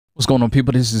What's going on,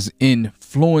 people? This is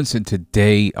Inflewence, and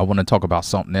today I want to talk about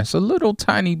something that's a little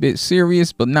tiny bit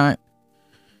serious, but not,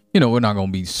 we're not going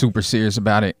to be super serious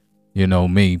about it,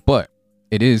 me, but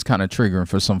it is kind of triggering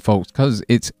for some folks because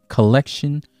it's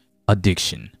collection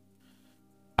addiction.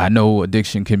 I know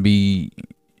addiction can be,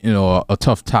 a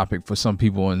tough topic for some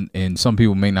people, and some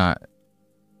people may not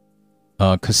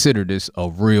consider this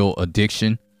a real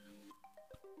addiction,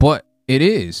 but it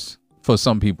is for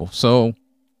some people. So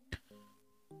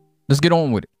let's get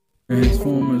on with it.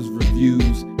 Transformers,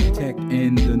 reviews, tech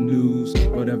and the news,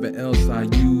 whatever else I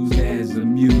use as a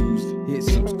muse. Hit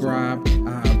subscribe,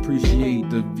 I appreciate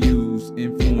the views.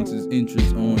 Influences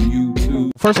interest on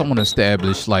YouTube. First, I want to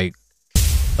establish like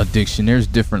addiction. There's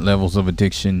different levels of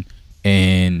addiction,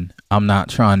 and I'm not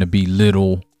trying to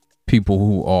belittle people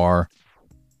who are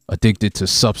addicted to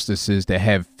substances that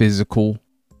have physical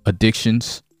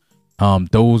addictions.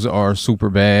 Those are super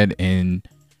bad, and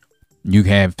you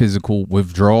can have physical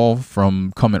withdrawal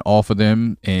from coming off of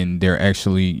them, and they're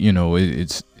actually,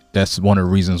 that's one of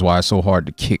the reasons why it's so hard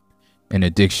to kick an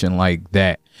addiction like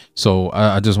that. So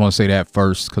I just want to say that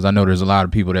first, because I know there's a lot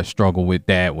of people that struggle with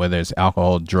that, whether it's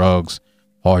alcohol, drugs,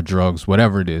 hard drugs,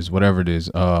 whatever it is.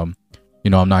 I'm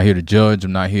not here to judge.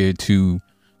 I'm not here to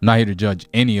judge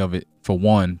any of it, for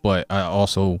one, but I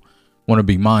also want to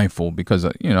be mindful because,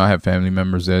 I have family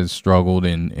members that have struggled,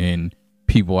 and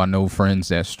people I know, friends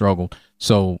that struggle.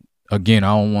 So again,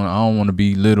 I don't want to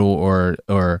belittle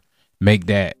or make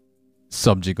that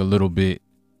subject a little bit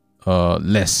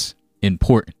less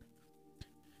important.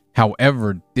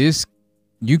 However,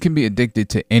 you can be addicted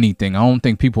to anything. I don't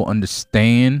think people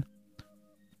understand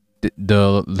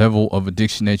the level of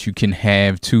addiction that you can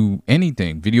have to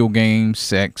anything. Video games,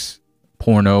 sex,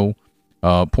 porno.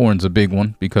 Porn's a big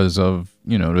one because of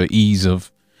the ease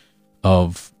of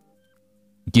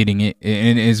getting it,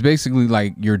 and it's basically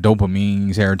like your dopamine,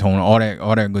 serotonin, all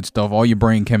that good stuff, all your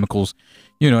brain chemicals,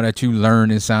 that you learn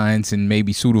in science and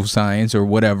maybe pseudoscience or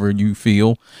whatever you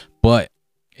feel, but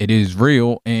it is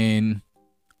real, and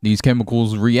these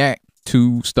chemicals react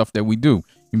to stuff that we do.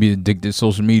 You can be addicted to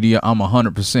social media. I'm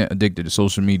 100% addicted to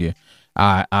social media.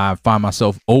 I find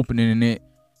myself opening it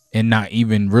and not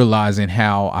even realizing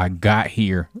how I got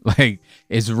here. Like,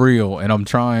 it's real, and I'm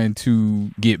trying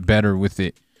to get better with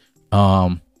it.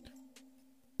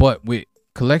 But with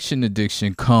collection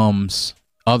addiction comes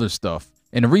other stuff.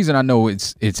 And the reason I know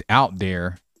it's out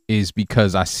there is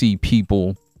because I see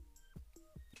people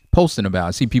posting about it.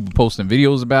 I see people posting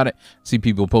videos about it. I see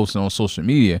people posting on social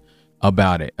media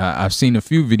about it. I've seen a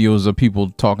few videos of people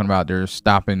talking about they're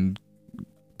stopping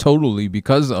totally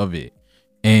because of it.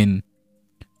 And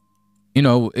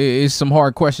it's some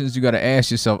hard questions you got to ask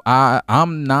yourself. I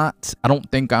don't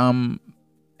think I'm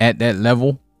at that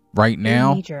level right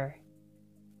now. Major.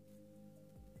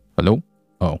 Hello?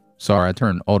 Oh, sorry. I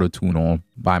turned auto tune on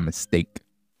by mistake.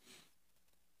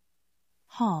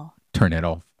 Turn that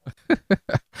off.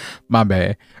 My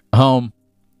bad.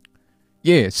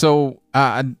 Yeah. So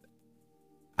I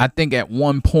think at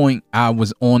one point I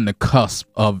was on the cusp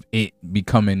of it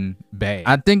becoming bad.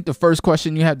 I think the first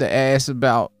question you have to ask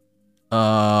about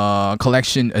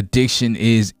collection addiction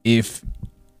is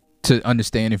to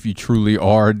understand if you truly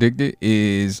are addicted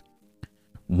is,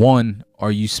 one,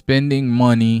 are you spending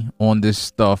money on this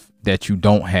stuff that you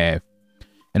don't have?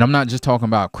 And I'm not just talking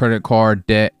about credit card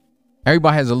debt.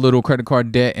 Everybody has a little credit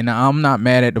card debt, and I'm not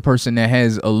mad at the person that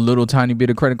has a little tiny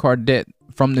bit of credit card debt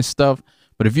from this stuff.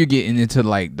 But if you're getting into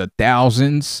like the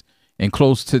thousands and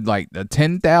close to like the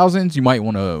 10,000s, you might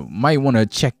want to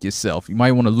check yourself. You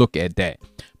might want to look at that.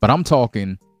 But I'm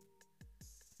talking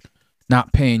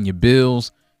not paying your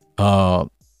bills,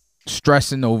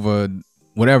 stressing over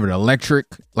whatever, the electric,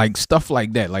 like stuff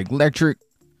like that, like electric,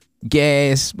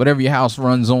 gas, whatever your house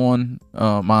runs on.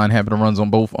 Mine happen to runs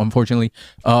on both, unfortunately.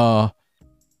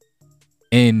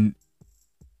 And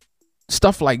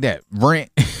stuff like that,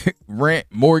 rent,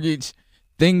 mortgage,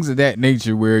 things of that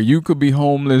nature, where you could be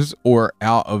homeless or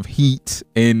out of heat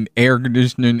and air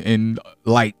conditioning and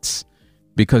lights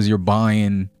because you're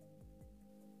buying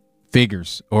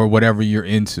figures or whatever you're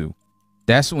into.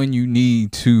 That's when you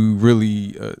need to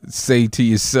really say to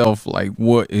yourself, like,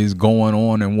 what is going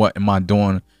on and what am I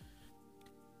doing?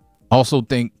 Also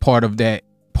think part of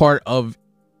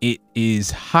it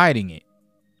is hiding it.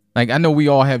 Like, I know we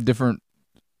all have different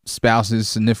spouses,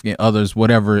 significant others,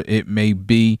 whatever it may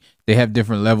be. They have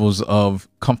different levels of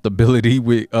comfortability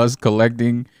with us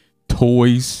collecting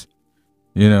toys.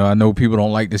 I know people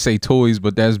don't like to say toys,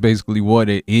 but that's basically what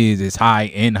it is. It's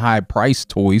high-end, high-priced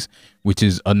toys, which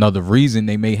is another reason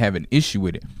they may have an issue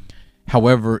with it.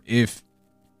 However, if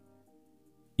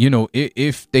you know,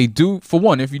 if they do, for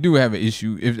one, if you do have an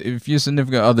issue, if your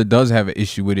significant other does have an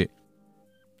issue with it,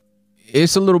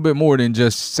 it's a little bit more than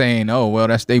just saying, oh, well,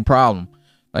 that's their problem.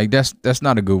 Like, that's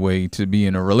not a good way to be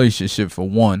in a relationship, for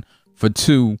one. For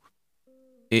two,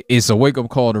 it's a wake-up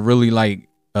call to really, like,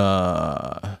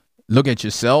 look at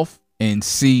yourself and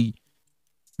see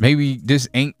maybe this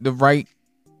ain't the right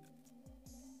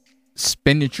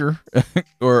expenditure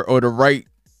or the right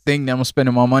thing that I'm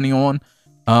spending my money on.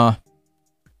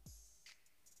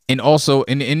 And also,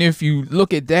 and if you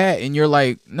look at that and you're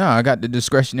like, nah, I got the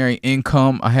discretionary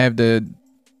income, I have the,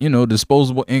 you know,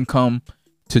 disposable income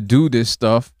to do this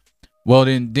stuff, well,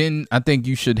 then I think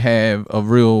you should have a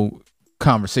real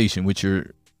conversation with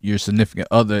your significant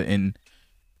other and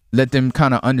let them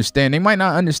kind of understand. They might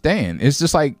not understand. It's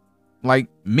just like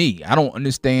me. I don't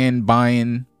understand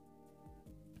buying,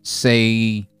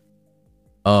 say,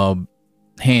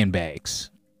 handbags.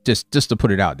 Just to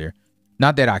put it out there.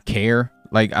 Not that I care.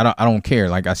 Like, I don't care.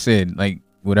 Like I said, like,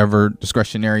 whatever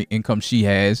discretionary income she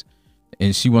has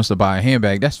and she wants to buy a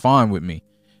handbag, that's fine with me.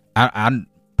 I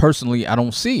personally, I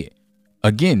don't see it.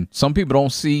 Again, some people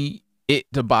don't see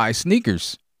it to buy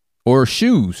sneakers or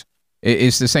shoes.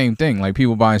 It's the same thing. Like,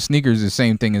 people buying sneakers is the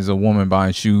same thing as a woman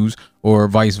buying shoes, or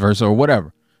vice versa, or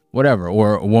whatever.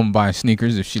 Or a woman buying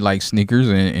sneakers if she likes sneakers,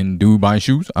 and dude buying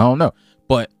shoes. I don't know.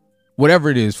 But whatever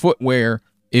it is, footwear,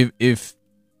 if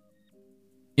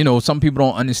you know, some people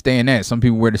don't understand that. Some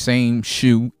people wear the same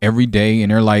shoe every day and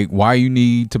they're like, why you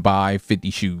need to buy 50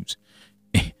 shoes?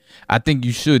 I think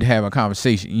you should have a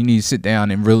conversation. You need to sit down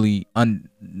and really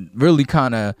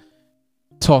kind of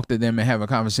talk to them and have a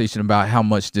conversation about how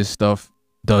much this stuff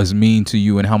does mean to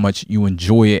you and how much you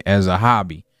enjoy it as a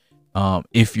hobby.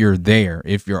 If you're there,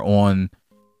 if you're on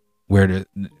where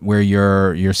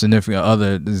your significant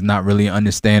other is not really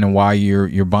understanding why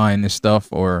you're buying this stuff,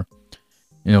 or,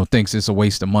 you know, thinks it's a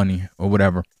waste of money or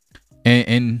whatever.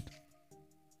 And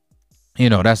you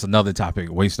know, that's another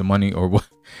topic, waste of money or what.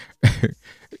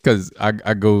 Because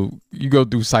you go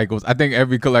through cycles. I think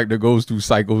every collector goes through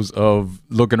cycles of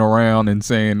looking around and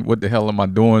saying, what the hell am I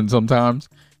doing sometimes?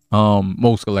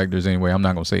 Most collectors anyway. I'm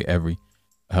not going to say every.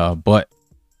 But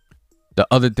the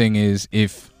other thing is,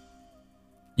 if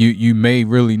you may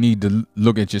really need to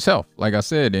look at yourself, like I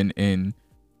said, and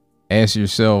ask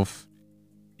yourself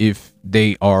if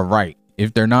they are right.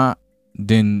 If they're not,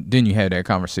 then you have that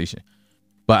conversation.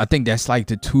 But I think that's like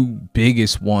the two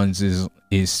biggest ones is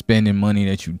spending money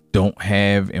that you don't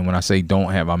have. And when I say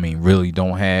don't have, I mean really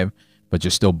don't have, but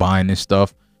you're still buying this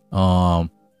stuff.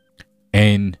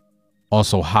 And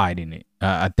also hiding it.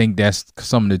 I think that's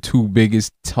some of the two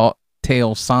biggest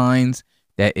telltale signs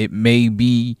that it may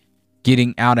be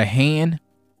getting out of hand.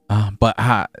 But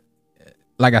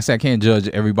like I said, I can't judge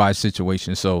everybody's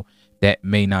situation, so that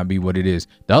may not be what it is.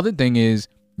 The other thing is,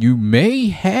 you may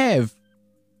have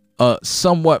a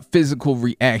somewhat physical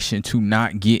reaction to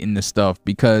not getting the stuff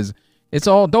because it's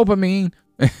all dopamine.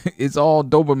 It's all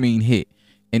dopamine hit.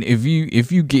 And if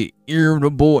you get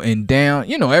irritable and down,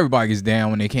 you know, everybody gets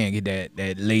down when they can't get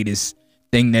that latest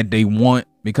thing that they want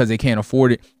because they can't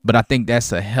afford it. But I think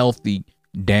that's a healthy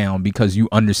down, because you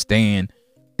understand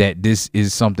that this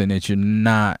is something that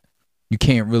you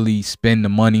can't really spend the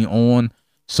money on.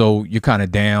 So you're kind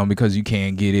of down because you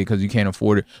can't get it, because you can't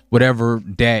afford it, whatever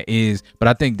that is. But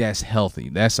I think that's healthy.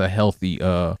 That's a healthy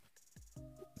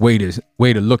way to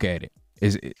look at it.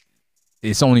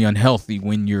 It's only unhealthy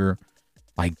when you're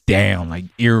like down, like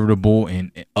irritable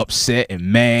and upset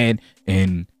and mad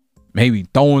and maybe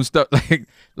throwing stuff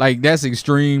like that's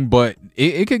extreme. But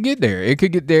it could get there. It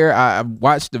could get there. I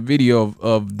watched the video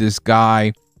of this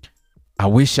guy. I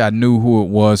wish I knew who it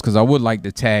was, because I would like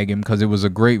to tag him, because it was a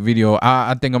great video.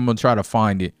 I think I'm gonna try to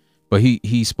find it. But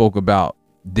he spoke about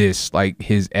this, like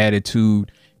his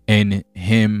attitude and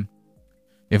him.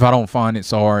 If I don't find it,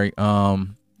 sorry.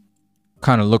 Kind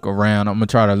of look around. I'm gonna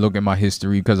try to look at my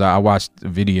history, because I watched the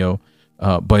video.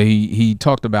 But he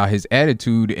talked about his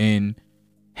attitude and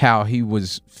how he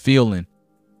was feeling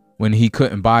when he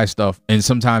couldn't buy stuff. And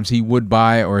sometimes he would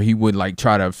buy it, or he would like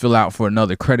try to fill out for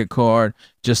another credit card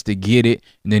just to get it.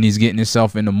 And then he's getting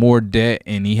himself into more debt.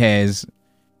 And he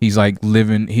was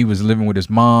living with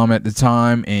his mom at the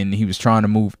time, and he was trying to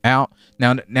move out.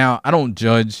 Now I don't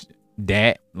judge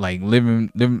that. Like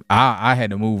living, I had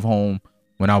to move home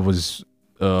when I was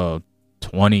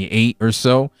 28 or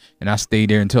so. And I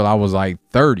stayed there until I was like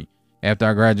 30. After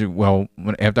I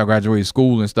graduated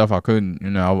school and stuff, I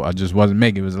couldn't, I just wasn't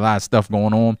making it. There was a lot of stuff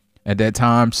going on at that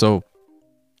time. So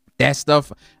that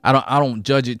stuff, I don't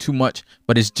judge it too much,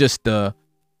 but it's just the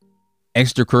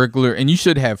extracurricular, and you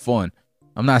should have fun.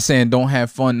 I'm not saying don't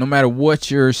have fun. No matter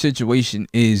what your situation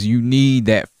is, you need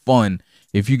that fun.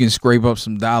 If you can scrape up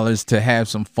some dollars to have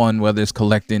some fun, whether it's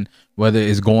collecting, whether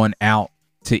it's going out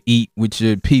to eat with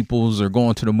your peoples or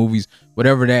going to the movies,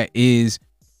 whatever that is,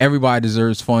 everybody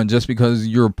deserves fun. Just because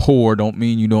you're poor don't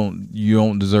mean you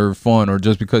don't deserve fun, or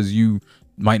just because you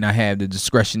might not have the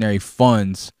discretionary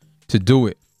funds to do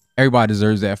it. Everybody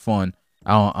deserves that fun.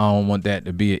 I don't want that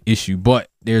to be an issue, but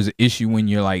there's an issue when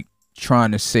you're like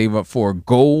trying to save up for a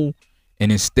goal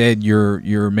and instead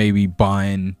you're maybe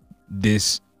buying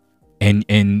this.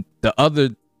 And the other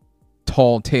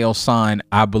tall tale sign,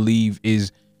 I believe,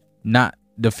 is not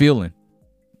the feeling.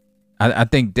 I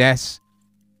think that's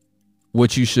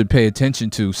what you should pay attention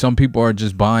to. Some people are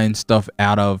just buying stuff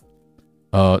out of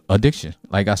addiction,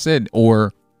 like I said,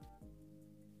 or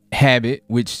habit,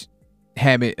 which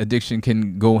habit addiction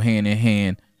can go hand in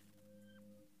hand.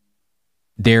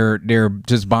 They're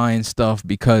just buying stuff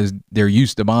because they're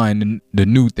used to buying the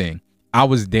new thing. I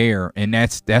was there, and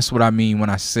that's what I mean when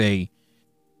I say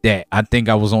that I think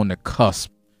I was on the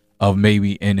cusp of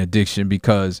maybe an addiction,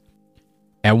 because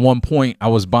at one point I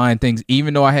was buying things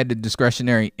even though I had the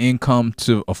discretionary income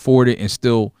to afford it and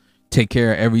still take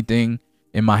care of everything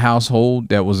in my household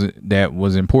that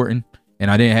was important, and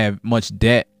I didn't have much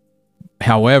debt.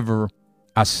 However,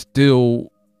 I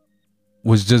still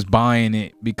was just buying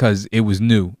it because it was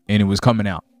new and it was coming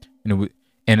out,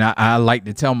 and I like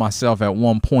to tell myself at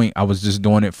one point I was just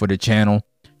doing it for the channel,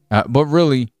 but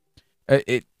really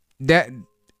it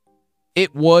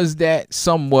was that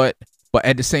somewhat. But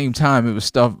at the same time, it was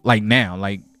stuff like now,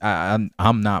 like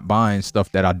I'm not buying stuff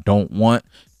that I don't want,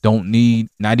 don't need,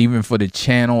 not even for the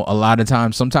channel. A lot of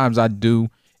times, sometimes I do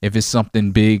if it's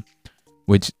something big,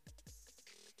 which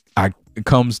it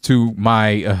comes to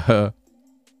my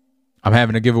I'm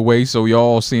having a giveaway. So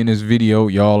y'all seeing this video,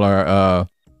 y'all are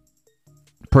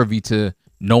privy to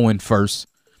knowing first.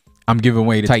 I'm giving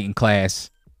away the Titan class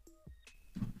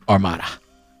Armada.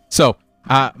 So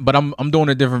but I'm doing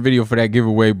a different video for that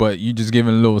giveaway, but you just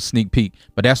giving a little sneak peek.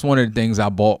 But that's one of the things I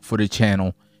bought for the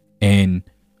channel and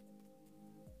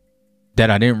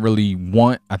that I didn't really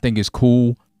want. I think it's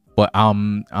cool, but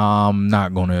I'm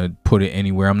not gonna put it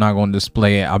anywhere. I'm not gonna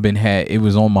display it. It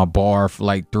was on my bar for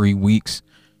like 3 weeks,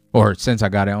 or since I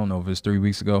got it. I don't know if it's 3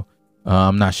 weeks ago.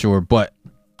 I'm not sure, but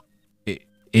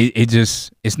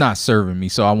it's not serving me.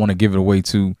 So I want to give it away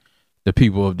to the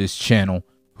people of this channel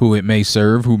who it may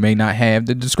serve, who may not have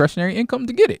the discretionary income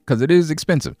to get it, because it is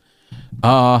expensive.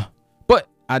 But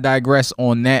I digress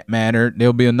on that matter.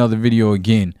 There'll be another video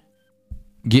again,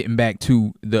 getting back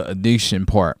to the addiction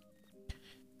part.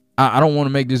 I don't want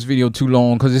to make this video too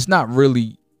long because it's not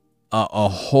really a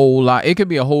whole lot. It could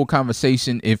be a whole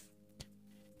conversation if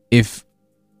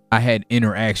I had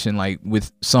interaction like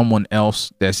with someone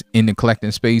else that's in the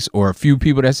collecting space, or a few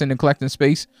people that's in the collecting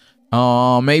space.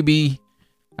 Maybe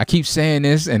I keep saying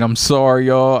this, and I'm sorry,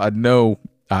 y'all. I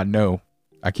know.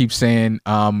 I keep saying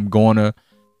I'm going to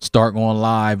start going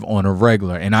live on a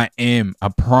regular, and I am. I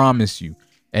promise you.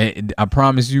 I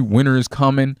promise you, winter is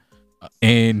coming,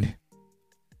 and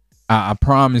I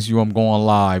promise you I'm going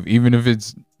live, even if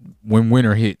it's when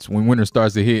winter hits, when winter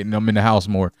starts to hit and I'm in the house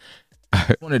more.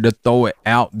 I wanted to throw it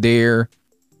out there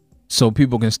so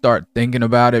people can start thinking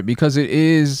about it, because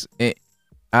I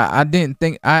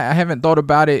haven't thought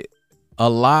about it a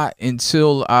lot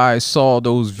until I saw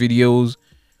those videos,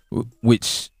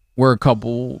 which were a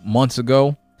couple months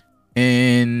ago,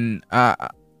 and I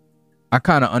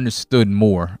kind of understood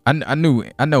more. I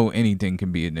know anything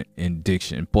can be an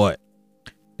addiction, but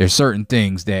there's certain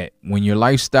things that when your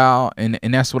lifestyle, and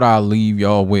that's what I'll leave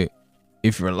y'all with.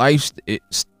 If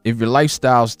your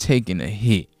lifestyle's taking a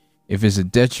hit, if it's a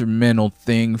detrimental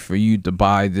thing for you to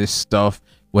buy this stuff,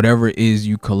 whatever it is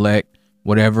you collect,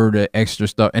 whatever the extra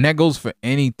stuff, and that goes for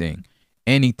anything.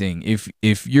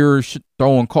 If you're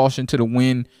throwing caution to the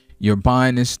wind, you're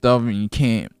buying this stuff and you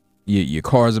can't, your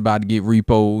car's about to get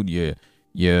repoed,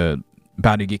 you're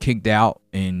about to get kicked out,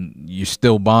 and you're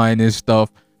still buying this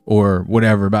stuff, or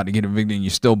whatever, about to get evicted and you're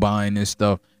still buying this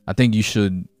stuff, I think you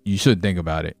should think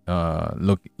about it.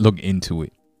 Look into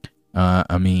it.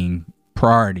 I mean,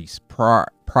 priorities. If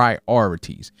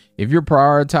you're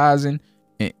prioritizing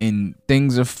and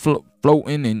things are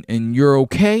floating and you're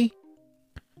okay,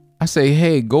 I say,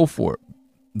 hey, go for it.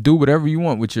 Do whatever you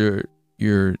want with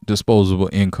your disposable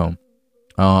income.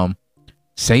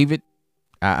 Save it.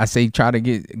 I say try to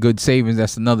get good savings.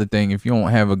 That's another thing. If you don't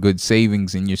have a good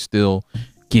savings and you're still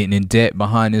getting in debt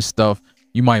behind this stuff,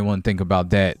 you might want to think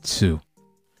about that too.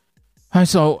 All right,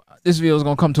 so this video is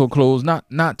gonna come to a close.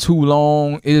 Not too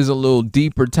long. It is a little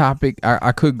deeper topic.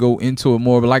 I could go into it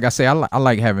more, but like I say, I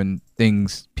like having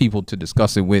people to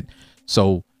discuss it with.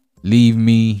 So leave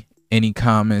me any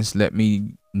comments. Let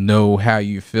me know how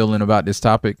you're feeling about this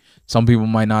topic. Some people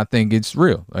might not think it's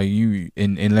real. Like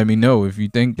and let me know if you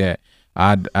think that.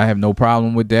 I have no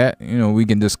problem with that. You know, we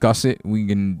can discuss it. We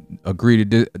can agree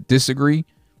to disagree.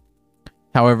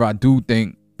 However, I do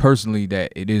think personally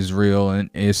that it is real, and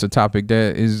it's a topic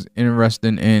that is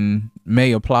interesting and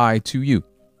may apply to you.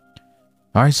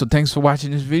 All right, so thanks for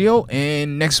watching this video.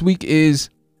 And next week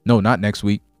not next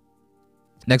week.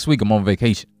 Next week I'm on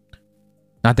vacation.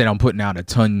 Not that I'm putting out a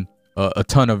ton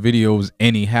of videos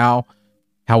anyhow.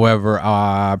 However,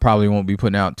 I probably won't be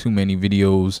putting out too many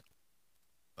videos,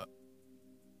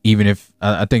 even if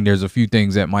I think there's a few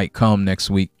things that might come next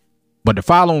week. But the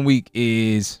following week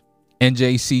is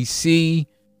NJCC.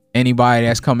 Anybody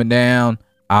that's coming down,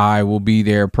 I will be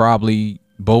there probably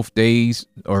both days,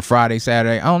 or Friday,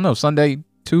 Saturday. I don't know, Sunday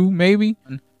too, maybe.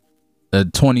 The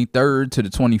 23rd to the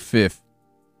 25th.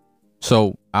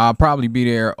 So I'll probably be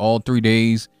there all 3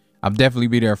 days. I'll definitely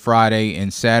be there Friday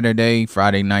and Saturday,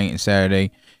 Friday night and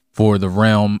Saturday, for the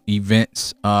Realm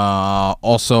events.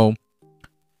 Also,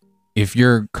 if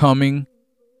you're coming,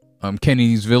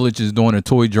 Kennedy's Village is doing a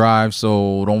toy drive,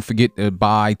 so don't forget to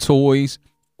buy toys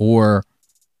or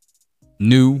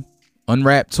new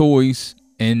unwrapped toys,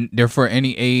 and they're for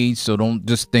any age. So don't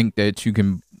just think that you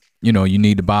can, you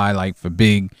need to buy like for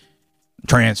big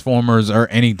Transformers or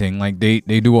anything. Like they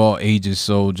do all ages.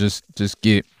 So just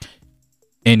get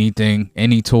anything,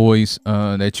 any toys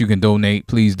that you can donate.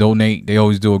 Please donate. They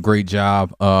always do a great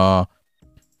job.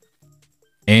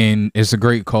 And it's a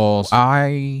great cause.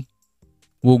 I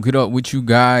will get up with you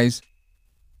guys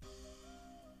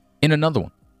in another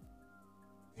one.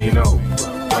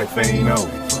 Life ain't no.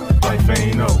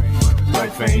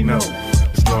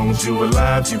 As long as you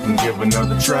alive, you can give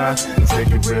another try and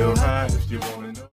take it real high if you want.